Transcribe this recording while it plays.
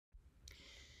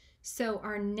So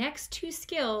our next two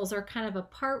skills are kind of a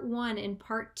part one and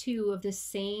part two of the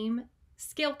same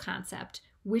skill concept,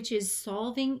 which is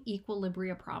solving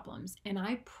equilibria problems. And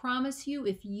I promise you,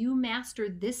 if you master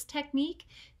this technique,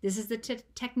 this is the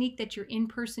technique that your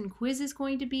in-person quiz is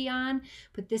going to be on,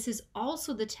 but this is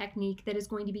also the technique that is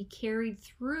going to be carried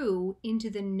through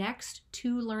into the next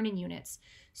two learning units.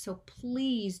 So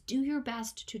please do your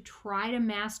best to try to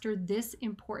master this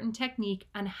important technique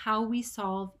on how we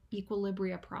solve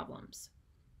equilibria problems.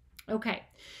 Okay,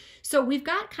 so we've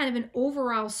got kind of an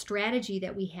overall strategy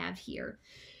that we have here.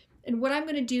 And what I'm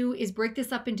going to do is break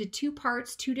this up into two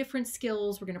parts, two different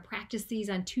skills. We're going to practice these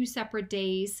on two separate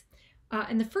days.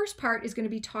 And the first part is going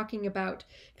to be talking about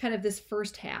kind of this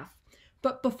first half.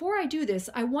 But before I do this,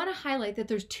 I want to highlight that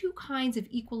there's two kinds of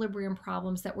equilibrium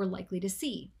problems that we're likely to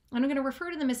see. And I'm going to refer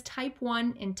to them as type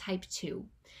 1 and type 2.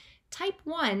 Type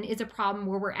 1 is a problem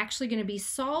where we're actually going to be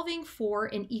solving for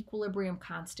an equilibrium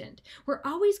constant. We're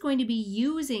always going to be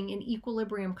using an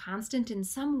equilibrium constant in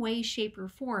some way, shape, or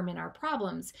form in our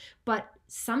problems, but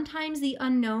sometimes the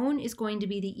unknown is going to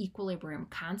be the equilibrium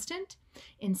constant,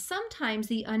 and sometimes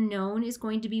the unknown is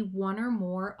going to be one or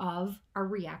more of our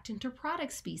reactant or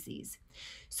product species.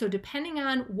 So depending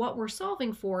on what we're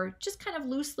solving for, just kind of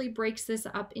loosely breaks this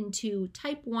up into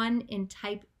type 1 and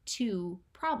type 2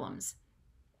 problems.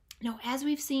 Now, as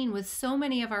we've seen with so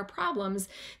many of our problems,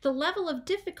 the level of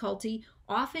difficulty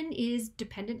often is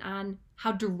dependent on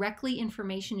how directly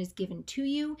information is given to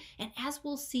you. And as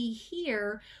we'll see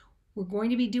here, we're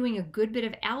going to be doing a good bit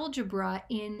of algebra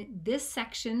in this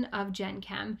section of Gen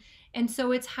Chem. And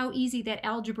so it's how easy that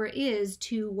algebra is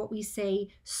to what we say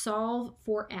solve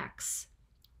for X.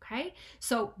 Okay,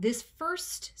 so this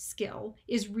first skill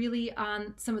is really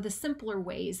on some of the simpler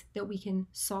ways that we can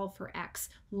solve for X,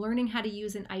 learning how to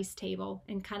use an ICE table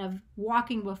and kind of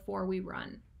walking before we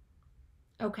run.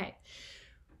 Okay,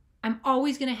 I'm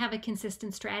always going to have a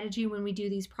consistent strategy when we do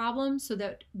these problems so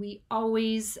that we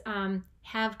always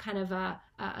have kind of a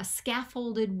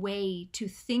scaffolded way to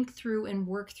think through and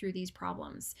work through these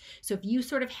problems. So if you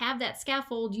sort of have that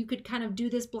scaffold, you could kind of do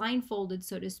this blindfolded,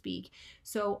 so to speak.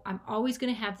 So I'm always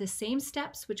going to have the same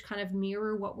steps, which kind of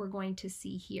mirror what we're going to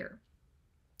see here.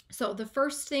 So the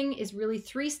first thing is really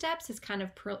 3 steps. It's kind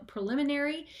of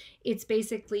preliminary. It's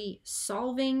basically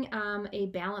solving a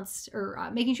balanced,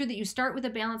 or making sure that you start with a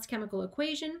balanced chemical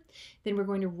equation. Then we're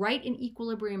going to write an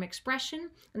equilibrium expression,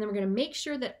 and then we're going to make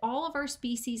sure that all of our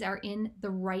species are in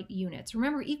the right units.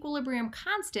 Remember, equilibrium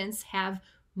constants have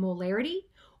molarity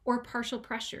or partial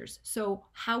pressures. So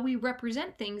how we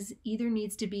represent things either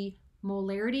needs to be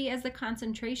molarity as the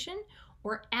concentration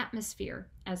or atmosphere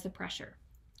as the pressure.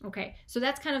 Okay, so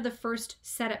that's kind of the first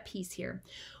setup piece here.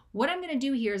 What I'm going to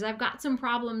do here is I've got some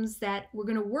problems that we're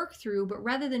going to work through, but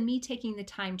rather than me taking the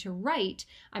time to write,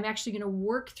 I'm actually going to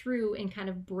work through and kind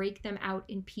of break them out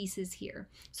in pieces here.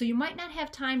 So you might not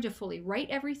have time to fully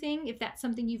write everything if that's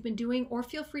something you've been doing, or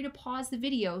feel free to pause the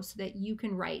video so that you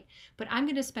can write. But I'm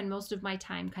going to spend most of my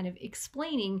time kind of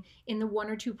explaining in the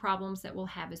 1 or 2 problems that we'll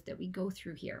have as that we go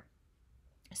through here.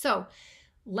 So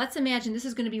let's imagine this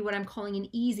is going to be what I'm calling an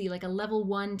easy, like a level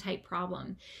 1 type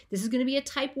problem. This is going to be a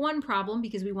type 1 problem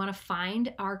because we want to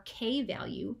find our K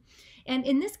value. And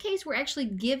in this case, we're actually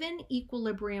given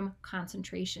equilibrium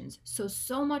concentrations.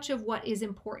 So much of what is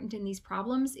important in these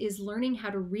problems is learning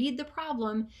how to read the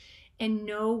problem and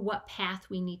know what path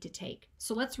we need to take.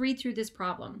 So let's read through this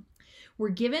problem. We're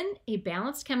given a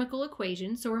balanced chemical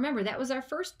equation. So remember, that was our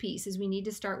first piece, is we need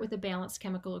to start with a balanced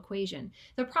chemical equation.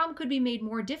 The problem could be made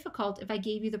more difficult if I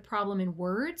gave you the problem in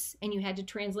words and you had to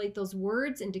translate those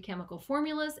words into chemical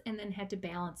formulas and then had to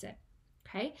balance it.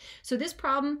 Okay, so this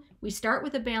problem, we start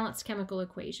with a balanced chemical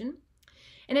equation,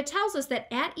 and it tells us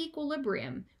that at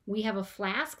equilibrium, we have a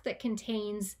flask that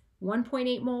contains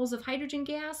 1.8 moles of hydrogen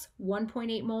gas,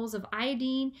 1.8 moles of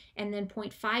iodine, and then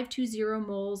 0.520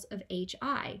 moles of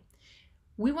HI.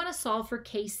 We want to solve for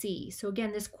Kc. So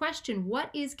again, this question, what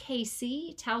is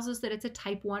Kc, tells us that it's a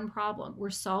type 1 problem.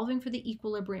 We're solving for the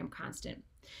equilibrium constant.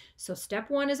 So step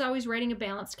 1 is always writing a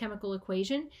balanced chemical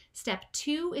equation. Step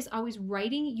 2 is always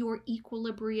writing your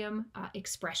equilibrium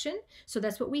expression. So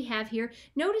that's what we have here.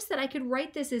 Notice that I could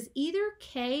write this as either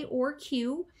K or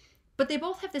Q, but they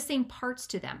both have the same parts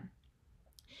to them.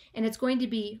 And it's going to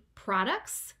be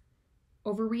products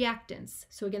over reactants.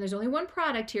 So again, there's only one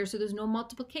product here, so there's no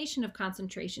multiplication of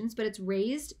concentrations, but it's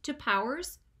raised to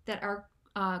powers that are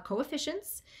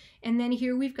coefficients. And then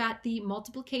here we've got the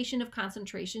multiplication of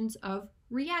concentrations of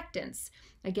reactants.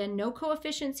 Again, no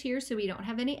coefficients here, so we don't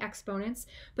have any exponents.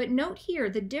 But note here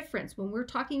the difference. When we're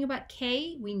talking about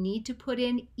K, we need to put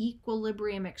in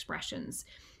equilibrium expressions.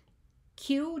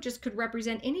 Q just could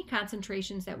represent any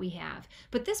concentrations that we have.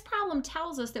 But this problem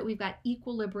tells us that we've got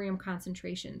equilibrium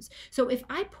concentrations. So if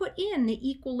I put in the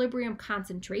equilibrium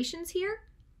concentrations here,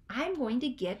 I'm going to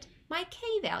get my K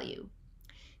value.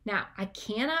 Now, I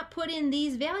cannot put in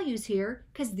these values here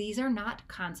because these are not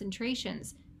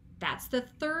concentrations. That's the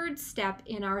third step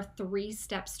in our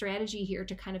three-step strategy here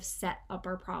to kind of set up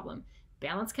our problem.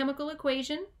 Balance chemical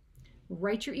equation,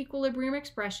 write your equilibrium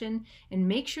expression, and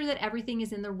make sure that everything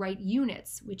is in the right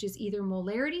units, which is either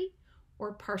molarity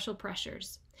or partial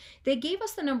pressures. They gave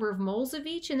us the number of moles of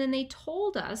each, and then they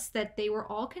told us that they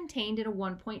were all contained in a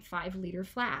 1.5 liter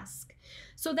flask.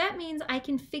 So that means I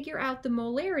can figure out the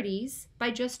molarities by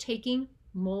just taking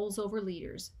moles over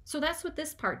liters. So that's what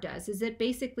this part does, is it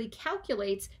basically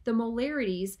calculates the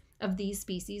molarities of these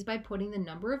species by putting the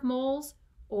number of moles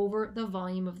over the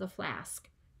volume of the flask.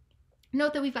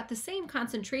 Note that we've got the same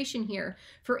concentration here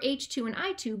for H2 and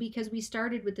I2 because we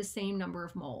started with the same number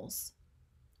of moles.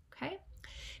 Okay?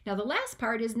 Now the last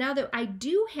part is, now that I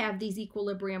do have these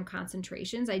equilibrium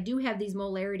concentrations, I do have these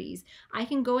molarities, I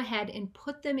can go ahead and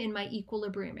put them in my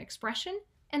equilibrium expression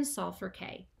and solve for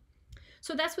K.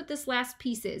 So that's what this last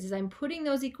piece is I'm putting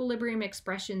those equilibrium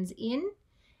expressions in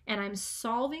and I'm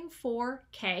solving for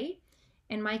K,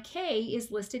 and my K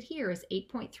is listed here as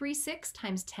 8.36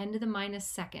 times 10 to the minus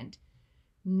second.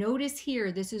 Notice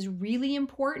here, this is really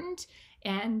important,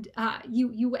 and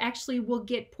you actually will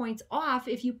get points off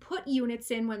if you put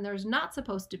units in when there's not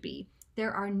supposed to be.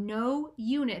 There are no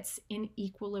units in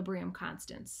equilibrium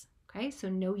constants, okay? So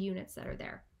no units that are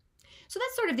there. So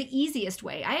that's sort of the easiest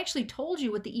way. I actually told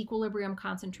you what the equilibrium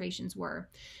concentrations were.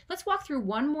 Let's walk through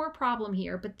one more problem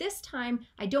here, but this time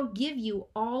I don't give you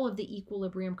all of the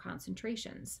equilibrium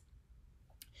concentrations.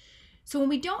 So when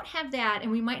we don't have that,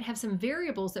 and we might have some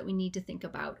variables that we need to think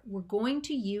about, we're going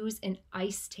to use an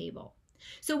ICE table.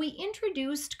 So we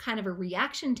introduced kind of a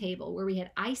reaction table where we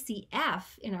had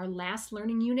ICF in our last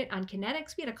learning unit on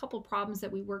kinetics. We had a couple problems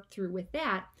that we worked through with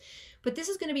that, but this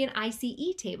is going to be an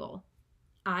ICE table.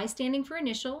 I standing for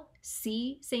initial,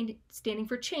 C standing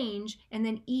for change, and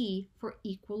then E for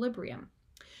equilibrium.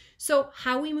 So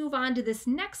how we move on to this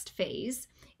next phase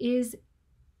is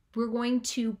we're going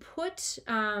to put,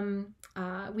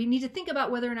 we need to think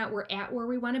about whether or not we're at where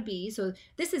we want to be. So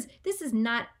this is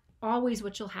not always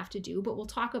what you'll have to do, but we'll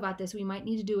talk about this. We might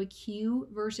need to do a Q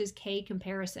versus K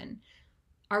comparison.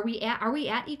 Are we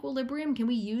at equilibrium? Can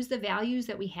we use the values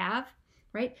that we have,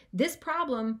 right? This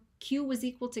problem, Q was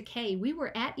equal to K. We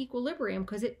were at equilibrium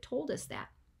because it told us that,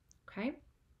 okay?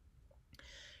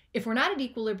 If we're not at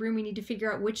equilibrium, we need to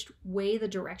figure out which way the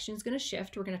direction is going to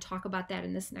shift. We're going to talk about that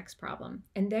in this next problem.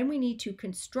 And then we need to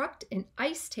construct an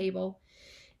ICE table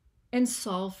and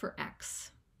solve for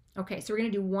X. Okay, so we're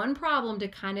going to do one problem to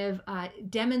kind of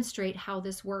demonstrate how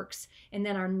this works. And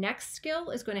then our next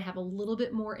skill is going to have a little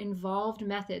bit more involved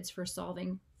methods for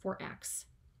solving for X.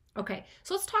 Okay,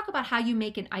 so let's talk about how you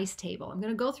make an ICE table. I'm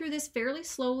going to go through this fairly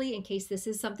slowly in case this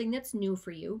is something that's new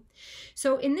for you.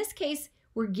 So in this case,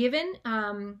 we're given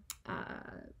an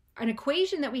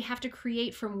equation that we have to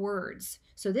create from words.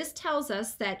 So this tells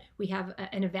us that we have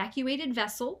an evacuated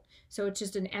vessel, so it's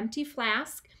just an empty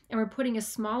flask, and we're putting a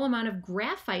small amount of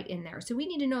graphite in there. So we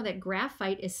need to know that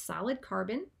graphite is solid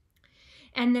carbon,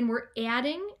 and then we're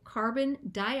adding carbon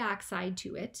dioxide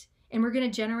to it, and we're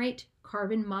going to generate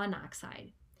carbon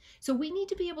monoxide. So we need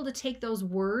to be able to take those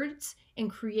words and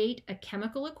create a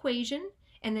chemical equation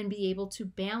and then be able to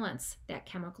balance that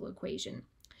chemical equation.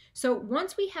 So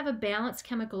once we have a balanced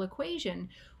chemical equation,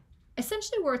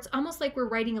 essentially where it's almost like we're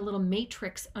writing a little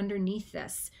matrix underneath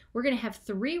this. We're going to have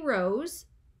 3 rows,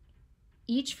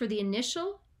 each for the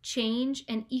initial, change,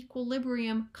 and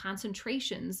equilibrium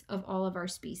concentrations of all of our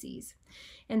species.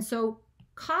 And so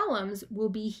columns will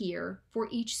be here for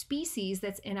each species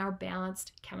that's in our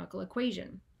balanced chemical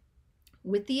equation,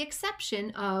 with the exception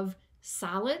of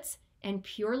solids and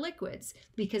pure liquids,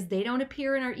 because they don't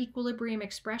appear in our equilibrium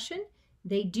expression.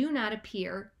 They do not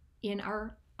appear in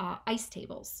our ICE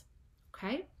tables,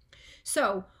 okay?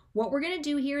 So what we're going to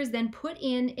do here is then put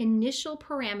in initial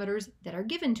parameters that are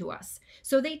given to us.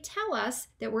 So they tell us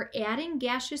that we're adding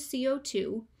gaseous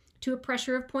CO2 to a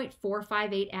pressure of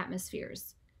 0.458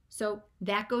 atmospheres. So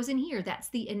that goes in here. That's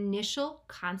the initial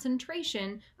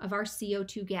concentration of our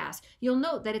CO2 gas. You'll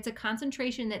note that it's a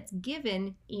concentration that's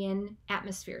given in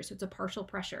atmosphere, so it's a partial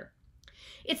pressure.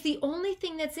 It's the only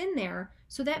thing that's in there,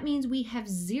 so that means we have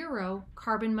 0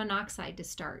 carbon monoxide to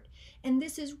start. And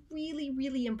this is really,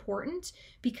 really important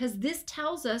because this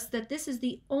tells us that this is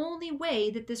the only way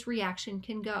that this reaction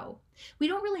can go. We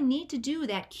don't really need to do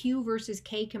that Q versus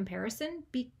K comparison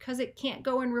because it can't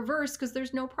go in reverse because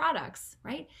there's no products,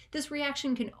 right? This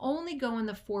reaction can only go in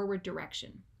the forward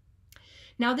direction.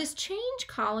 Now this change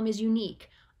column is unique.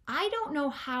 I don't know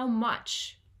how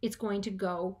much it's going to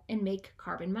go and make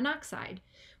carbon monoxide.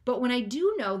 But when I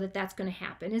do know that that's going to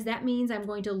happen, is that means I'm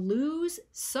going to lose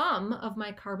some of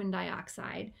my carbon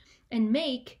dioxide and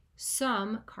make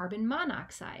some carbon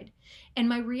monoxide. And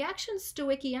my reaction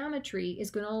stoichiometry is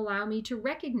going to allow me to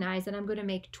recognize that I'm going to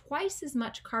make twice as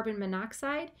much carbon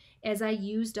monoxide as I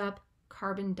used up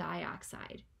carbon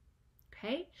dioxide.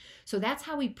 Okay? So that's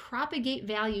how we propagate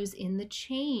values in the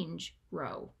change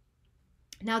row.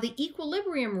 Now the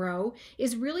equilibrium row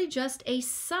is really just a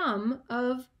sum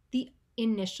of the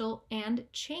initial and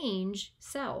change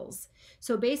cells.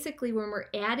 So basically when we're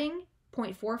adding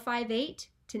 0.458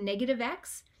 to negative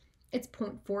x, it's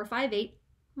 0.458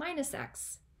 minus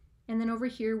x. And then over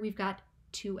here we've got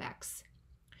 2x.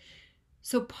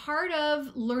 So part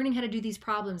of learning how to do these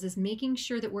problems is making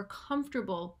sure that we're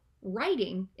comfortable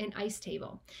writing an ICE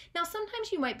table. Now,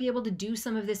 sometimes you might be able to do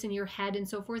some of this in your head and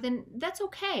so forth, and that's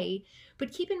okay.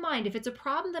 But keep in mind, if it's a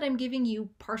problem that I'm giving you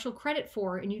partial credit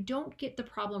for and you don't get the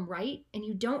problem right, and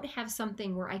you don't have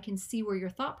something where I can see where your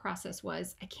thought process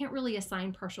was, I can't really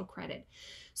assign partial credit.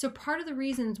 So part of the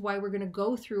reasons why we're going to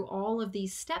go through all of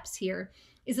these steps here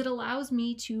is it allows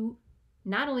me to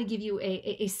not only give you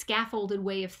a scaffolded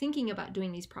way of thinking about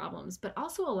doing these problems, but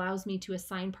also allows me to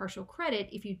assign partial credit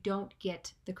if you don't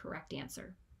get the correct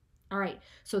answer. All right,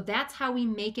 so that's how we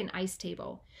make an ICE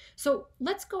table. So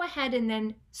let's go ahead and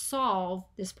then solve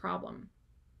this problem.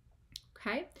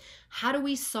 Okay, how do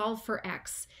we solve for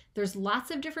x? There's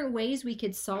lots of different ways we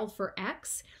could solve for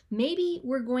x. Maybe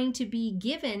we're going to be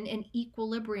given an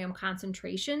equilibrium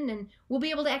concentration and we'll be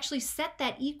able to actually set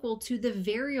that equal to the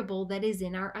variable that is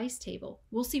in our ICE table.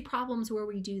 We'll see problems where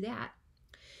we do that.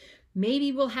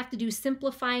 Maybe we'll have to do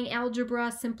simplifying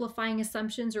algebra, simplifying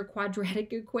assumptions, or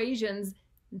quadratic equations.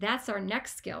 That's our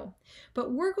next skill.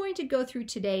 But we're going to go through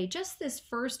today just this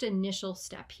first initial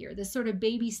step here, this sort of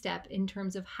baby step in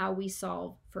terms of how we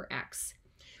solve for x.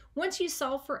 Once you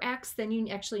solve for x, then you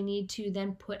actually need to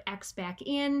then put x back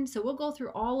in. So we'll go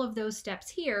through all of those steps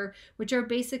here, which are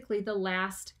basically the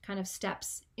last kind of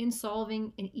steps in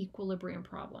solving an equilibrium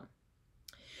problem.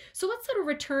 So let's sort of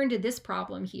return to this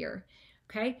problem here.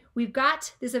 Okay, we've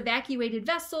got this evacuated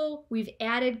vessel, we've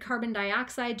added carbon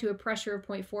dioxide to a pressure of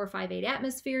 0.458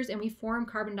 atmospheres, and we form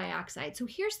carbon dioxide. So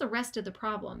here's the rest of the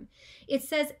problem. It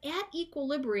says at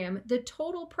equilibrium, the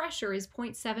total pressure is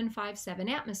 0.757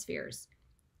 atmospheres.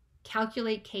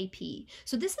 Calculate Kp.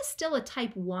 So this is still a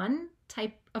type 1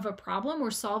 type of a problem.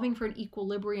 We're solving for an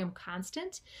equilibrium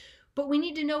constant, but we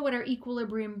need to know what our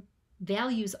equilibrium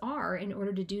values are in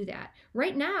order to do that.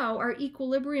 Right now, our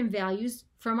equilibrium values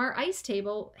from our ICE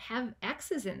table have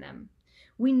x's in them.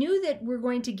 We knew that we're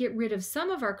going to get rid of some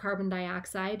of our carbon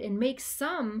dioxide and make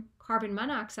some carbon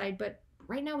monoxide, but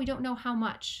right now we don't know how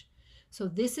much. So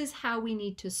this is how we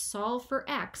need to solve for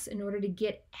x in order to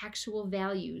get actual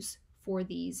values for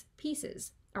these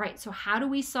pieces. All right, so how do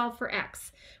we solve for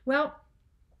x? Well,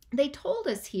 they told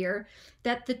us here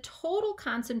that the total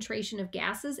concentration of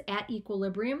gases at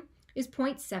equilibrium is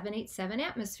 0.787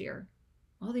 atmosphere.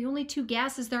 Well, the only two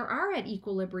gases there are at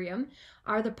equilibrium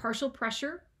are the partial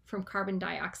pressure from carbon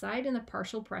dioxide and the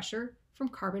partial pressure from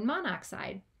carbon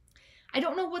monoxide. I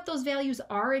don't know what those values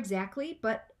are exactly,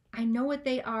 but I know what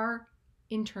they are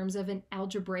in terms of an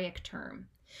algebraic term.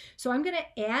 So I'm going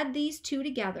to add these two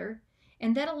together,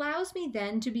 and that allows me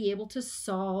then to be able to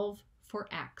solve for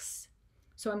x.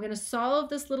 So I'm going to solve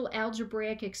this little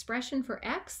algebraic expression for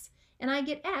x, and I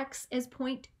get x as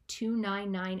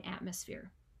 0.299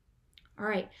 atmosphere. All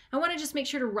right, I want to just make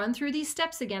sure to run through these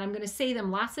steps again. I'm going to say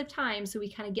them lots of times so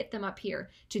we kind of get them up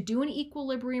here. To do an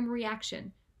equilibrium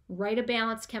reaction, write a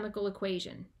balanced chemical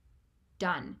equation.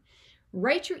 Done.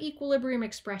 Write your equilibrium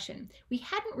expression. We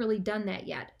hadn't really done that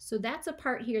yet, so that's a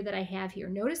part here that I have here.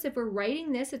 Notice if we're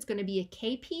writing this, it's going to be a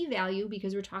Kp value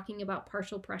because we're talking about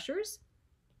partial pressures.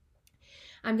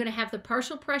 I'm going to have the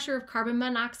partial pressure of carbon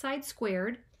monoxide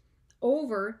squared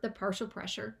over the partial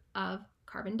pressure of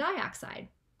carbon dioxide.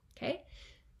 Okay.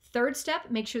 Third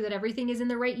step, make sure that everything is in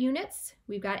the right units.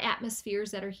 We've got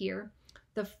atmospheres that are here.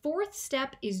 The fourth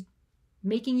step is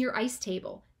making your ICE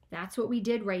table. That's what we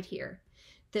did right here.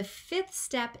 The fifth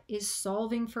step is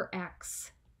solving for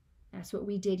x. That's what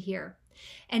we did here.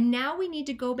 And now we need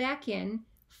to go back in,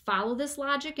 Follow this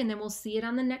logic, and then we'll see it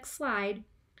on the next slide.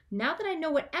 Now that I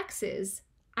know what x is,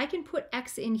 I can put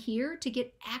x in here to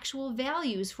get actual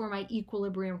values for my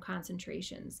equilibrium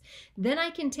concentrations. Then I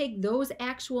can take those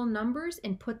actual numbers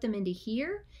and put them into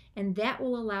here, and that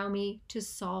will allow me to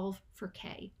solve for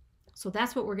K. So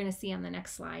that's what we're going to see on the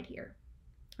next slide here.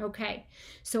 Okay,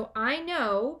 so I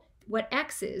know what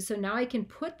x is, so now I can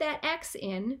put that x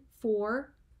in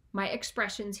for my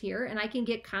expressions here, and I can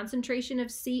get concentration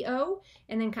of CO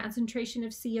and then concentration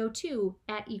of CO2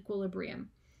 at equilibrium.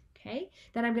 Okay,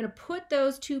 then I'm going to put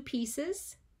those two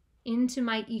pieces into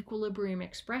my equilibrium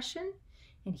expression,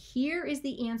 and here is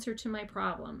the answer to my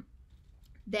problem.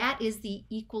 That is the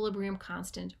equilibrium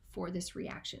constant for this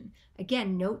reaction.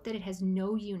 Again, note that it has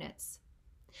no units.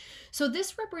 So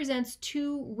this represents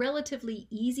two relatively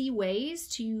easy ways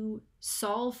to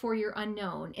solve for your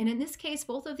unknown. And in this case,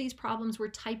 both of these problems were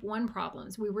type 1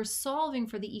 problems. We were solving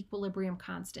for the equilibrium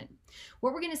constant.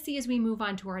 What we're going to see as we move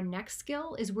on to our next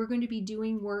skill is we're going to be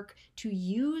doing work to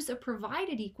use a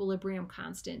provided equilibrium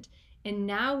constant. And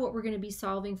now what we're going to be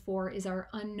solving for is our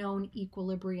unknown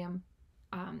equilibrium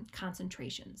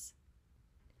concentrations.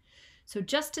 So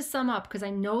just to sum up, because I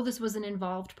know this was an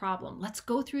involved problem, let's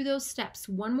go through those steps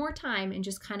one more time and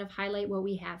just kind of highlight what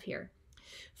we have here.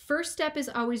 First step is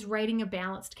always writing a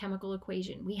balanced chemical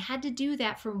equation. We had to do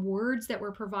that from words that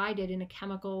were provided in a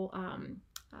chemical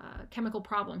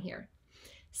problem here.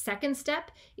 Second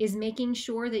step is making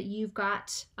sure that you've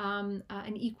got an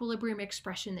equilibrium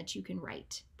expression that you can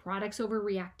write, products over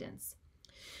reactants.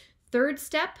 Third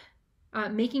step,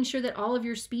 making sure that all of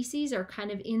your species are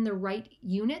kind of in the right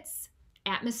units,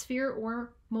 atmosphere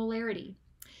or molarity.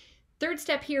 Third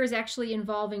step here is actually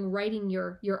involving writing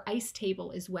your ice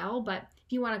table as well, but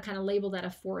if you want to kind of label that a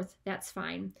fourth, that's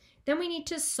fine. Then we need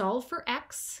to solve for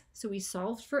x. So we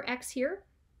solved for x here.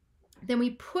 Then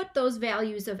we put those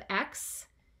values of x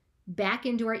back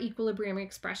into our equilibrium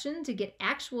expression to get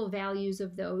actual values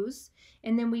of those.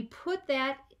 And then we put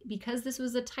that, because this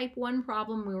was a type 1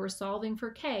 problem we were solving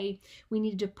for K, we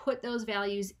needed to put those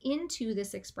values into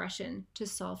this expression to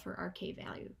solve for our K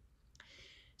value.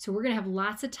 So we're going to have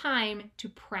lots of time to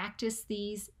practice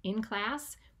these in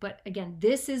class, but again,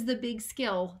 this is the big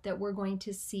skill that we're going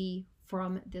to see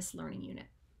from this learning unit.